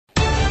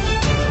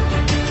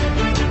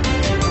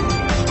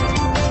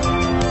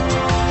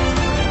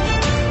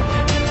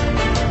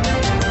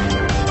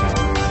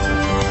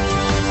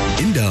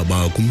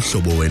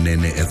Umhlobo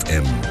Wenene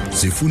FM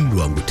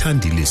zifundwa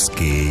nguThandile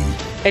Skey.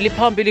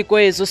 Eliphambili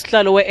kwezo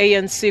sihlalo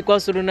we-ANC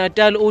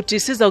KwaZulu-Natal uthi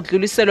siza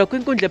kudluliselwa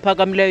kwinkundla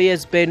ephakamileyo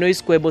yezibheno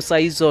isigwebo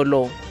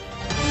sayizolo.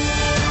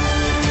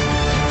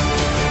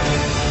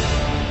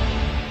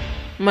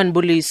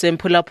 Manbulise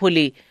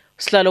Mphulaphuli.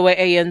 Sihlalo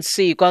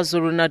we-ANC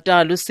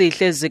KwaZulu-Natal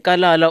uSihle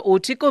Zikalala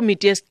uthi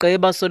ikomiti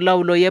yesigqeba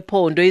solawulo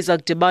yephondo iza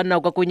kudibana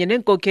kwakunye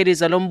neenkokheli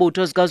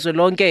zalombutho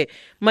zikazwelonke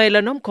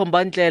mayelana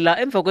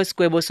nomkhombandlela emva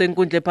kwesigwebo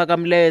senkundla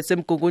ephakamileyo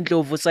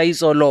semgungundlovu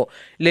sayizolo.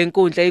 Le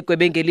nkundla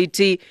igwebe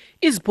ngelithi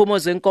iziphumo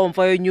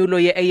zenkomfa yonyulo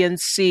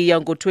ye-ANC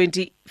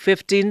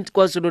yango-2015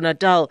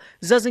 KwaZulu-Natal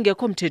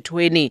zazingekho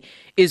mthethweni.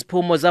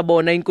 Iziphumo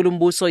zabona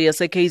inkulumbuso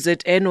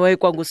yase-KZN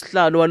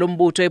wayekwangusihlalo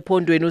walombutho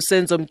ephondweni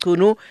uSenzo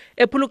Mchunu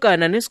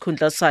ephulukana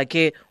nesikhundla sakhe.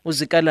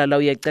 Uzikalala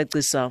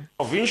uyacacisa.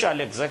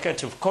 Provincial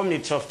Executive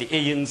Committee of the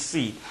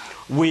ANC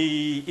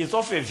is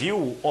of a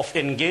view of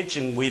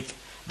engaging with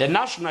the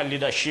national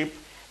leadership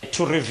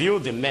to review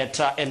the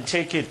matter and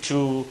take it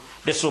to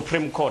the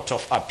Supreme Court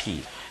of Appeal.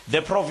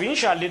 The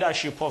provincial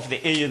leadership of the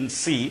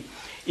ANC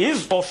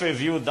is of a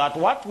view that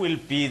what will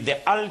be the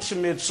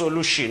ultimate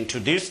solution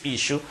to this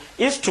issue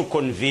is to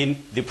convene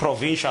the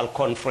provincial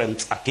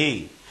conference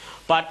again.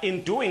 But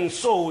in doing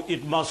so,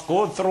 it must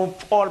go through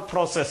all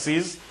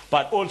processes,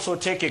 but also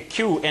take a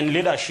cue and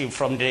leadership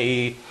from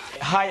the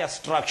higher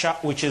structure,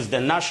 which is the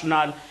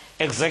National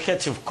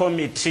Executive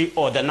Committee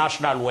or the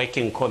National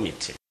Working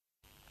Committee.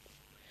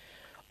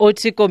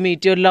 Othi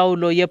komiti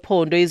yolawulo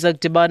yephondo iza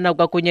kudibana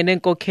kwakunye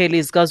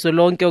neenkokheli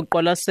zikazwelonke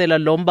ukuqwalasela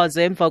lo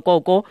mbazo emva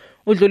koko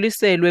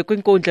udluliselwe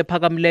kwinkundla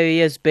ephakamileyo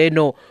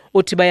yezibheno.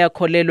 Uthi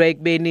bayakholelwa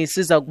ekubeni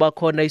siza kuba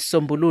khona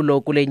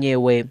isisombululo kule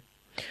nyewe.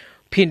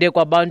 Phinde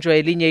kwabanjwa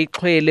elinye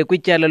ixhwele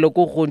kwityala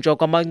lokugrunjwa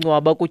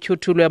kwamangcwaba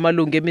kutyhuthulwe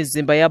amalungu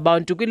emizimba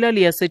yabantu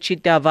kwilali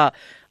yaseChitava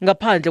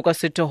ngaphandle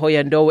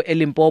kwaseThohoyandowe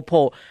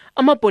eLimpopo.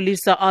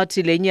 Amapolisa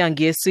athi le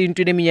nyangi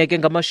yesintu neminyaka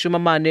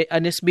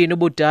engama-42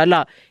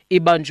 ubudala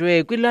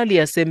ibanjwe kwilali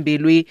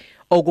yaseMbilwi.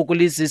 Oku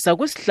kulizisa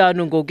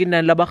kwisihlanu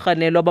ngokwinani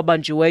labarhanelwa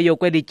ababanjiweyo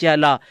kweli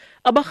tyala.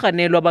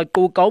 Abarhanelwa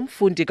abaquka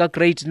umfundi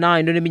ka-grade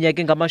 9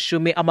 oneminyaka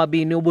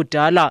engama-20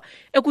 ubudala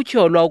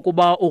ekutyholwa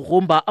ukuba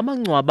ugrumba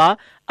amangcwaba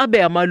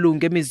abe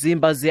amalungu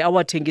emizimba ze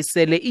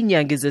awathengisele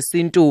iinyangi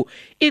zesintu.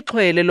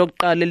 Ixhwele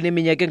lokuqala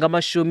elineminyaka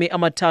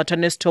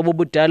engama-39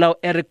 ubudala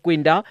uEric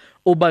Kwinda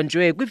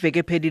ubanjwe kwiveki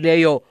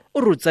ephelileyo.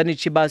 uRutsani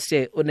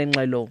Chibase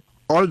unengxelo.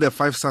 All the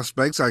 5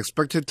 suspects are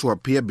expected to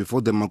appear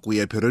before the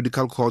Makuya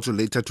Periodical Court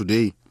later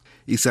today.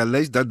 It's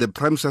alleged that the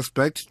prime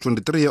suspect,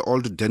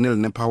 23-year-old Daniel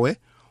Nepawe,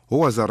 who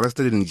was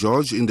arrested in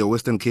George in the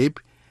Western Cape,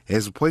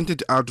 has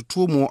pointed out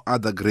 2 more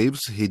other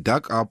graves he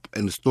dug up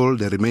and stole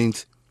the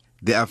remains.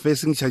 They are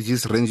facing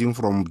charges ranging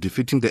from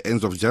defeating the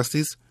ends of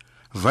justice,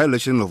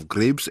 violation of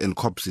graves and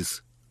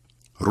corpses.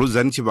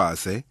 Ruzani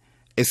Chibase,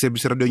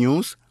 SABC Radio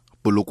News,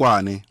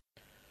 Polokwane.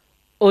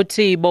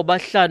 Othi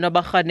bobahlanu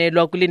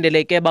abarhanelwa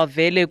kulindeleke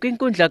bavele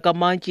kwinkundla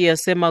kamantyi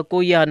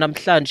yasemakuya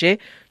namhlanje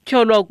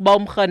tyholwa ukuba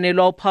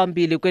umrhanelwa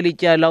ophambili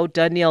kwelityala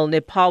uDaniel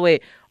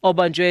Nepawe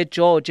obanjwe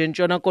eGeorge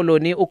eNtshona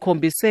Koloni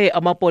ukhombise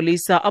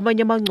amapolisa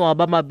amanye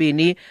amangcwaba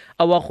amabini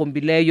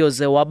awagrumbileyo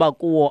ze waba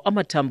kuwo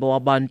amathambo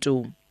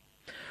wabantu.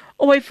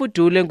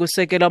 Owayifudule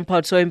ngusekela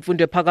mphatho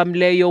wemfundo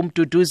ephakamileyo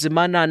uMduduzi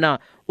Manana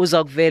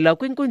uza kuvela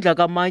kwinkundla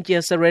kamantyi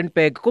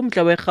yaseRandburg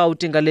kumntla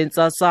weRhawuti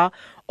ngalentsasa.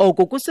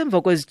 Oku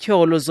kusemva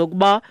kwezityholo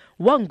zokuba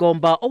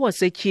wangomba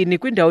owasetyhini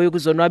kwindawo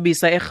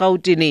yokuzonwabisa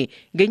eRhawutini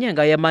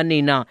ngenyanga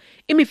yamanina.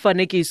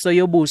 Imifanekiso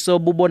yobuso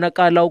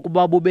bubonakala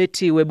ukuba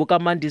bubethiwe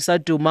bukaMandisa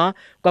Duma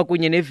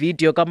kwakunye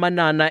nevidiyo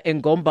kaManana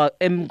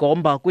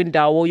emgomba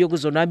kwindawo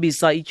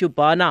yokuzonwabisa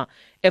iCubana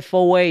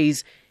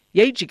eFourways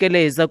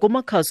yayijikeleza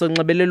kumakhasi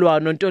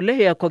onxibelelwano, nto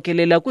leyo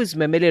yakhokelela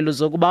kwizimemelelo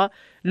zokuba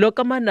lo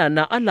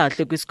kaManana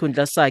alahle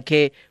kwisikhundla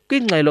sakhe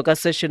kwingxelo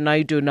kaSession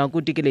Naidoo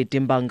nakuTikile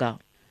Dimbanga.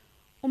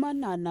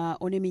 uManana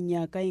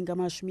oneminyaka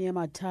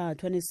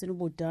engama-34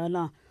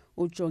 ubudala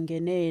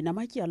ujongene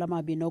namatyala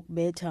amabini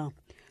okubetha.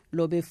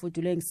 Lo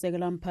befudule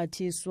ngisekela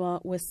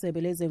mphathiswa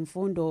wesebe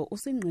lezemfundo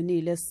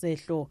uSingqinile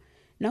Sehlo,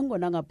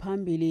 nangona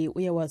ngaphambili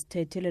uye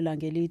wazithethelela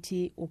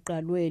ngelithi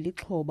uqalwe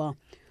lixhoba.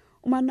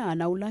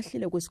 uManana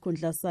ulahlile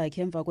kwisikhundla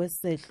sakhe emva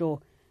kwesehlo,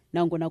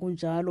 nangona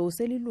kunjalo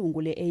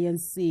uselilungu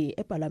le-ANC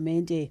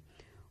epalamente.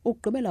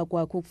 Ukugqibela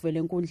kwakhe ukuvela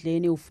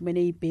enkundleni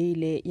ufumene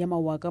ibheyile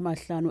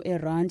yama-5,000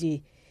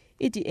 eerandi.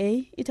 iDA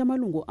ithi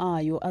amalungu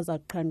ayo aza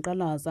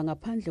kuqhankqalaza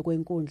ngaphandle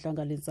kwenkundla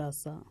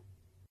ngalentsasa.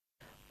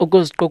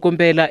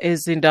 Ukuziqukumbela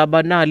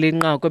ezindaba nali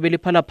inqaku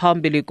ebeliphala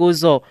phambili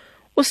kuzo.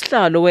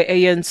 Usihlalo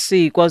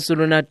we-ANC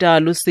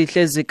KwaZulu-Natal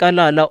uSihle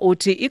Zikalala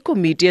uthi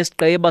ikomiti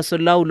yesigqeba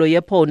solawulo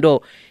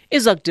yephondo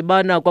iza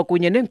kudibana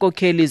kwakunye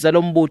neenkokheli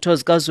zalombutho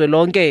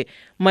zikazwelonke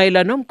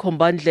mayelana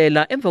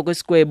nomkhombandlela emva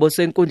kwesigwebo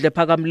senkundla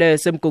ephakamileyo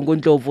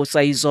semgungundlovu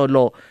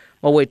sayizolo.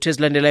 Mawethu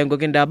ezilandelayo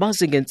ngokindaba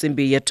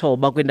zingentsimbi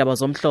yethoba kwindaba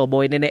zomhlobo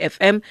Wenene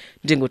FM,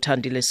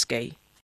 ndinguthandile Skey.